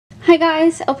Hi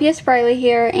guys, LPS Briley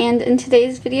here, and in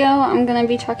today's video I'm going to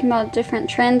be talking about different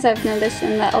trends I've noticed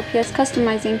in the LPS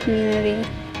customizing community.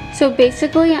 So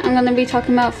basically I'm going to be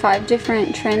talking about 5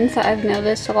 different trends that I've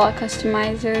noticed a lot of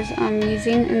customizers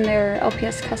using in their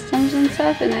LPS customs and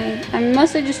stuff, and I'm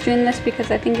mostly just doing this because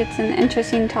I think it's an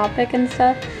interesting topic and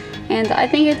stuff, and I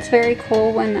think it's very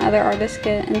cool when other artists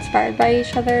get inspired by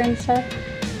each other and stuff,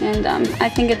 and I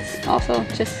think it's also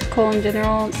just cool in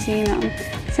general seeing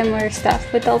similar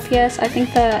stuff with LPS. I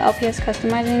think the LPS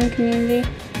customizing community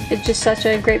is just such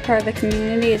a great part of the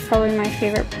community. It's probably my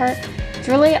favorite part. It's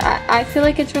really, I feel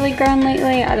like it's really grown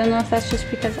lately. I don't know if that's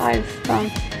just because I've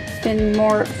been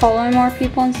following more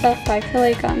people and stuff, but I feel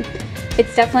like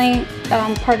it's definitely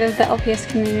part of the LPS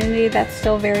community that's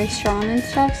still very strong and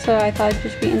stuff, so I thought it'd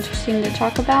just be interesting to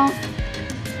talk about.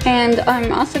 And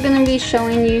I'm also going to be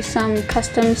showing you some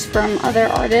customs from other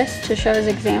artists to show as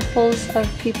examples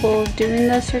of people doing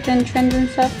the certain trends and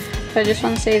stuff. So I just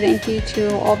want to say thank you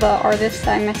to all the artists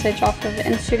that I message off of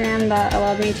Instagram that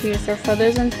allowed me to use their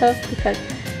photos and stuff, because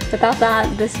without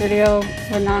that this video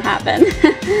would not happen.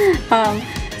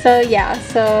 So yeah,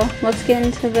 so let's get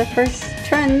into the first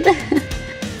trend.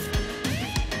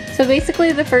 So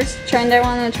basically the first trend I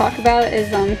want to talk about is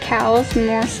cows,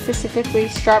 more specifically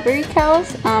strawberry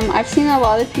cows. I've seen a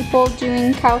lot of people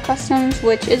doing cow customs,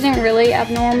 which isn't really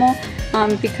abnormal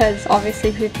because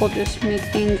obviously people just make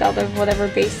things out of whatever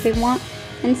base they want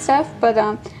and stuff. But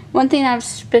one thing I've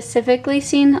specifically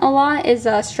seen a lot is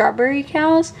strawberry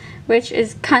cows, which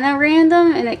is kind of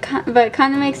random, and it kind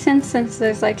of makes sense since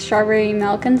there's like strawberry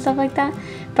milk and stuff like that.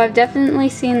 But I've definitely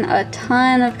seen a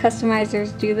ton of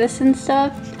customizers do this and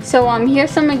stuff. So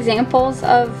here's some examples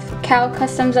of cow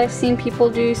customs I've seen people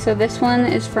do. So this one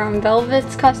is from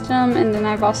Velvet's Custom, and then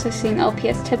I've also seen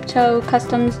LPS Tiptoe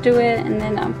Customs do it, and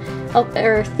then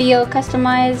Theo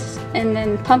Customized, and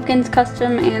then Pumpkin's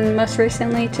Custom, and most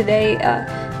recently today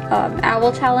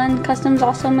Owl Talon Customs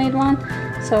also made one.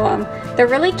 So they're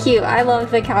really cute. I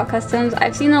love the cow customs.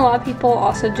 I've seen a lot of people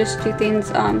also just do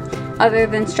things other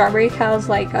than strawberry cows,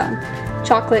 like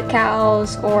chocolate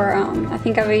cows, or I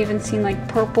think I've even seen like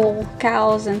purple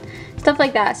cows and stuff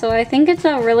like that. So I think it's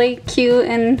a really cute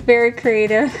and very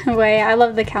creative way. I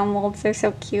love the cow molds. They're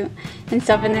so cute and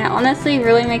stuff, and it honestly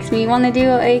really makes me want to do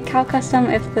a cow custom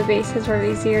if the bases were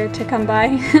easier to come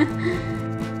by.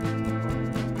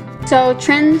 So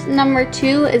trend number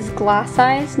 2 is glass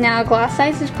eyes. Now glass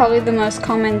eyes is probably the most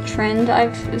common trend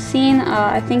I've seen.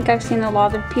 I think I've seen a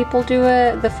lot of people do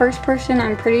it. The first person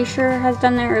I'm pretty sure has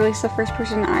done it, or at least the first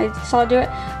person I saw do it,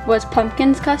 was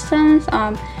Pumpkin's Customs,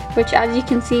 which as you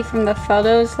can see from the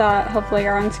photos that hopefully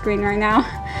are on screen right now,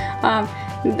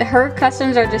 her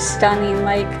customs are just stunning.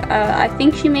 Like I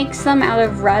think she makes them out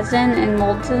of resin and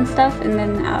molds and stuff, and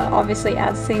then obviously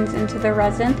adds things into the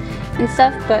resin and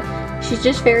stuff, but she's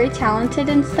just very talented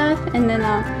and stuff. And then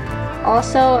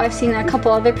also I've seen a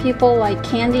couple other people like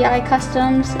Candy Eye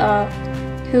Customs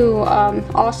who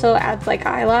also adds like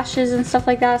eyelashes and stuff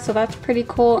like that, so that's pretty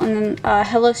cool. And then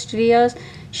Hello Studios,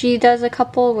 she does a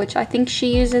couple, which I think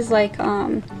she uses like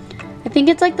I think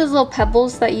it's like those little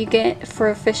pebbles that you get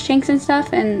for fish tanks and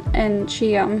stuff, and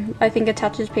she I think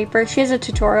attaches paper. She has a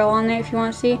tutorial on it if you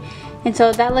want to see, and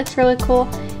so that looks really cool.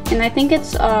 And I think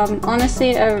it's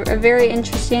honestly a very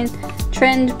interesting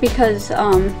trend because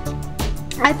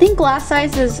I think glass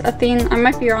size is a thing. I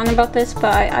might be wrong about this,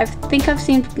 but I think I've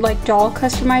seen like doll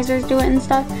customizers do it and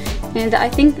stuff, and I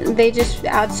think they just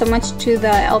add so much to the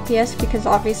LPS because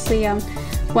obviously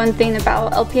one thing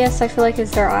about LPS I feel like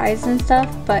is their eyes and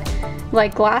stuff, but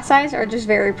like glass eyes are just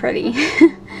very pretty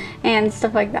and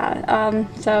stuff like that.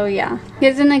 So yeah,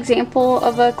 here's an example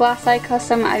of a glass eye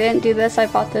custom. I didn't do this. I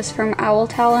bought this from Owl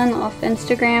Talon off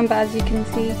Instagram, but as you can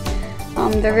see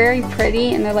they're very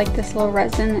pretty, and they're like this little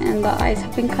resin, and the eyes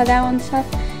have been cut out and stuff.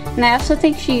 And I also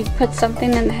think she put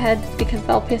something in the head because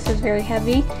the LPS is very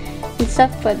heavy and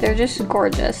stuff, but they're just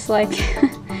gorgeous, like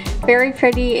very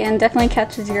pretty, and definitely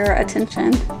catches your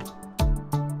attention.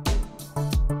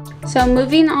 So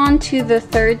moving on to the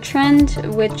third trend,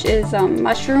 which is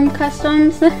mushroom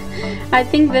customs. I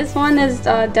think this one is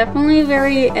definitely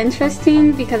very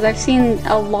interesting because I've seen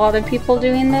a lot of people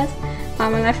doing this,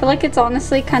 and I feel like it's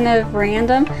honestly kind of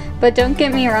random, but don't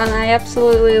get me wrong, I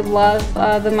absolutely love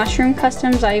the mushroom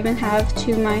customs. I even have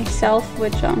two myself,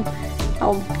 which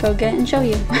I'll go get and show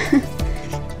you.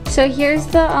 So here's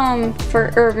the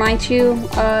my 2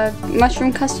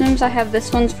 mushroom customs. I have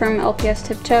this one's from LPS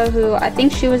Tiptoe, who I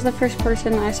think she was the first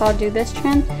person I saw do this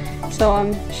trend,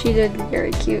 so she did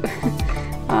very cute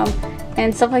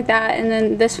and stuff like that. And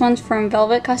then this one's from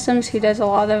Velvet Customs, who does a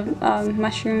lot of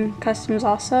mushroom customs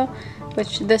also,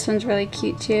 which this one's really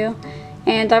cute too.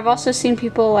 And I've also seen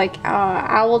people like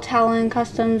Owl Talon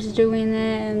Customs doing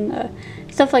it and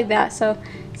stuff like that. So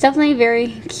it's definitely a very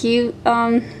cute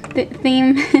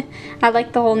theme. I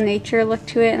like the whole nature look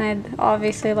to it, and I'd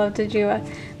obviously love to do a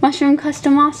mushroom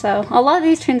custom also. A lot of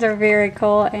these trends are very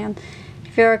cool, and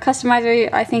if you're a customizer,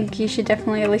 I think you should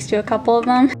definitely at least do a couple of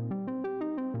them.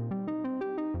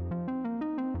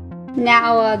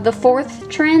 Now, the fourth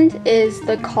trend is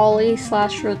the collie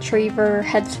 / retriever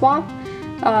head swap.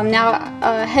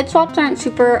 Head swaps aren't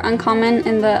super uncommon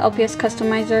in the LPS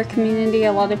customizer community.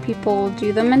 A lot of people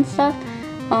do them and stuff.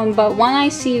 But one I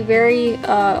see very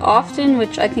often,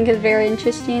 which I think is very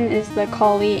interesting, is the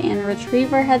collie and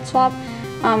retriever head swap.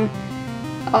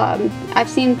 I've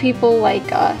seen people like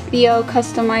Theo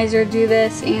Customizer do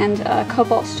this, and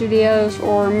Cobalt Studios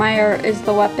or Meyer is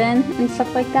the Weapon and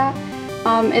stuff like that.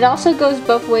 It also goes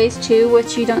both ways too,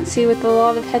 which you don't see with a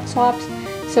lot of head swaps.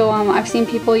 So I've seen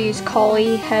people use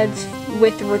collie heads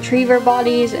with retriever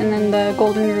bodies, and then the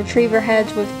golden retriever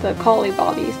heads with the collie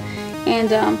bodies.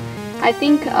 And I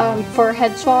think for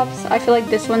head swaps, I feel like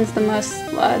this one's the most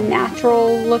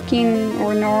natural looking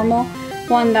or normal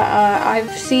one that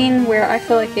I've seen, where I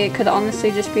feel like it could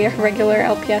honestly just be a regular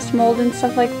LPS mold and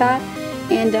stuff like that.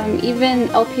 And even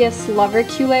LPS Lover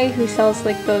QA, who sells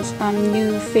like those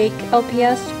new fake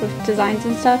LPS with designs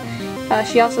and stuff,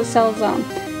 she also sells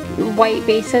white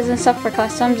bases and stuff for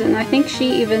customs, and I think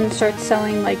she even starts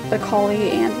selling like the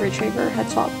collie and retriever head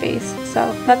swap base.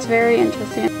 So that's very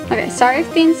interesting. Okay, sorry if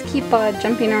things keep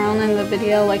jumping around in the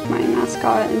video, like my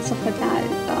mascot and stuff like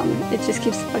that. It just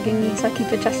keeps bugging me, so I keep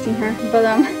adjusting her.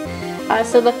 But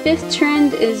so the fifth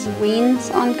trend is wings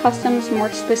on customs,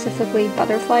 more specifically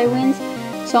butterfly wings.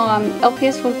 So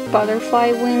LPS with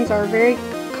butterfly wings are very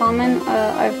common.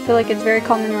 I feel like it's very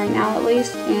common right now at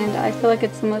least, and I feel like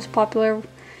it's the most popular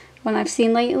one I've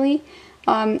seen lately.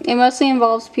 It mostly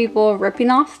involves people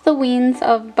ripping off the wings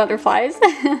of butterflies,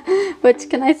 which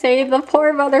can I say, the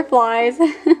poor butterflies.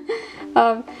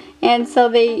 And so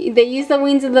they use the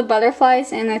wings of the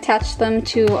butterflies and attach them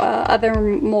to other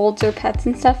molds or pets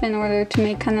and stuff in order to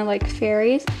make kind of like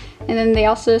fairies. And then they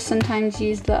also sometimes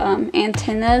use the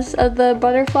antennas of the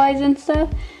butterflies and stuff,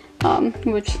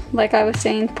 which, like I was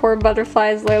saying, poor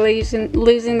butterflies literally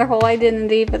losing their whole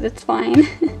identity, but it's fine.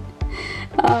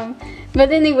 But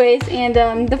anyways,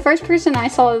 and the first person I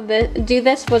saw do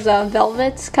this was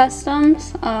Velvet's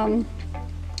Customs,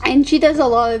 and she does a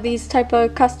lot of these type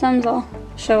of customs. I'll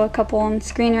show a couple on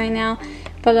screen right now.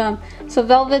 But so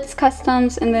Velvet's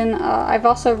Customs, and then I've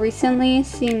also recently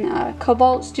seen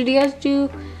Cobalt Studios do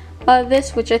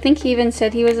this, which I think he even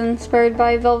said he was inspired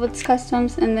by Velvet's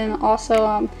Customs, and then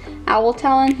also Owl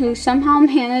Talon, who somehow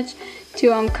managed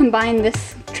to combine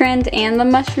this trend and the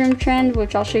mushroom trend,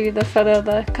 which I'll show you the photo of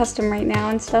the custom right now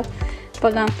and stuff.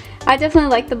 But I definitely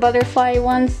like the butterfly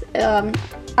ones.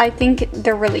 I think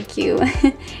they're really cute.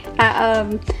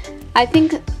 I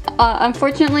think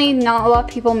unfortunately not a lot of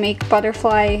people make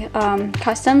butterfly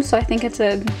customs, so I think it's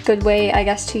a good way, I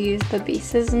guess, to use the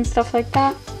bases and stuff like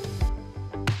that.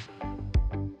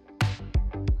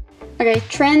 Okay,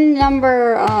 trend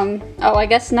number, I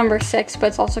guess number 6, but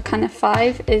it's also kind of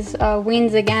 5, is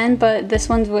wings again, but this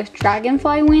one's with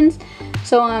dragonfly wings.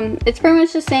 So it's pretty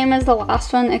much the same as the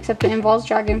last one, except it involves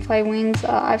dragonfly wings.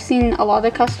 I've seen a lot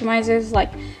of customizers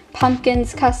like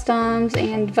Pumpkin's Customs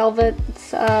and Velvet's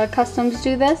Customs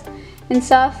do this and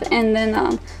stuff. And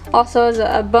then also as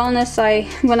a bonus,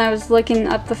 when I was looking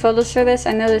up the photos for this,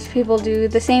 I noticed people do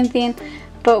the same thing,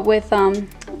 but with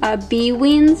bee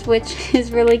wings, which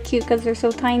is really cute because they're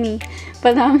so tiny.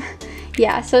 But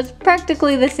yeah, so it's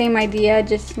practically the same idea,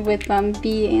 just with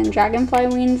bee and dragonfly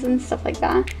wings and stuff like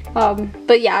that.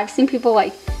 But yeah, I've seen people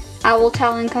like Owl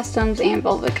Talon Customs and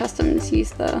Velvet Customs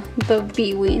use the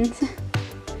bee wings.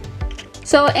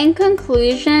 So in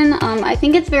conclusion, I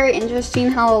think it's very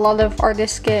interesting how a lot of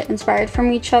artists get inspired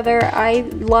from each other. I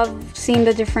love seeing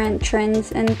the different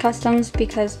trends in customs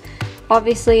because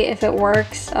obviously if it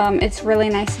works, it's really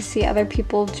nice to see other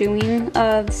people doing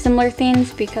similar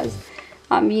things because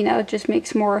you know, it just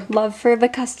makes more love for the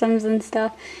customs and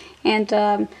stuff. And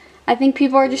I think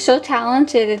people are just so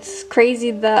talented. It's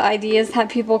crazy the ideas that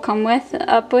people come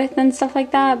up with and stuff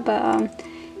like that. But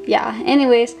yeah,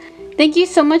 anyways, thank you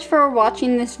so much for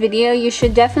watching this video. You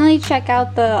should definitely check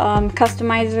out the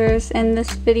customizers in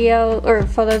this video, or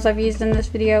photos I've used in this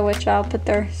video, which I'll put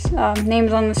their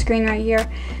names on the screen right here.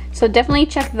 So definitely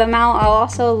check them out. I'll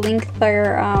also link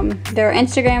their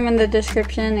Instagram in the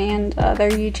description, and their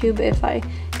YouTube if I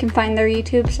can find their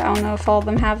YouTube. So I don't know if all of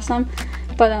them have some.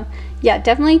 But yeah,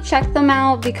 definitely check them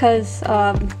out because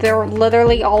they're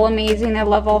literally all amazing. I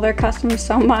love all their customs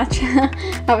so much.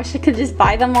 I wish I could just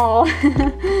buy them all.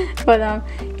 But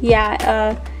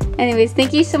yeah, anyways,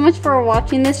 thank you so much for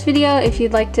watching this video. If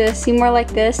you'd like to see more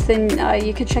like this, then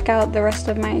you could check out the rest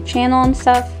of my channel and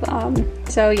stuff.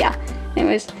 So yeah,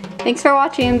 anyways, thanks for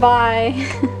watching.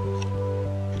 Bye.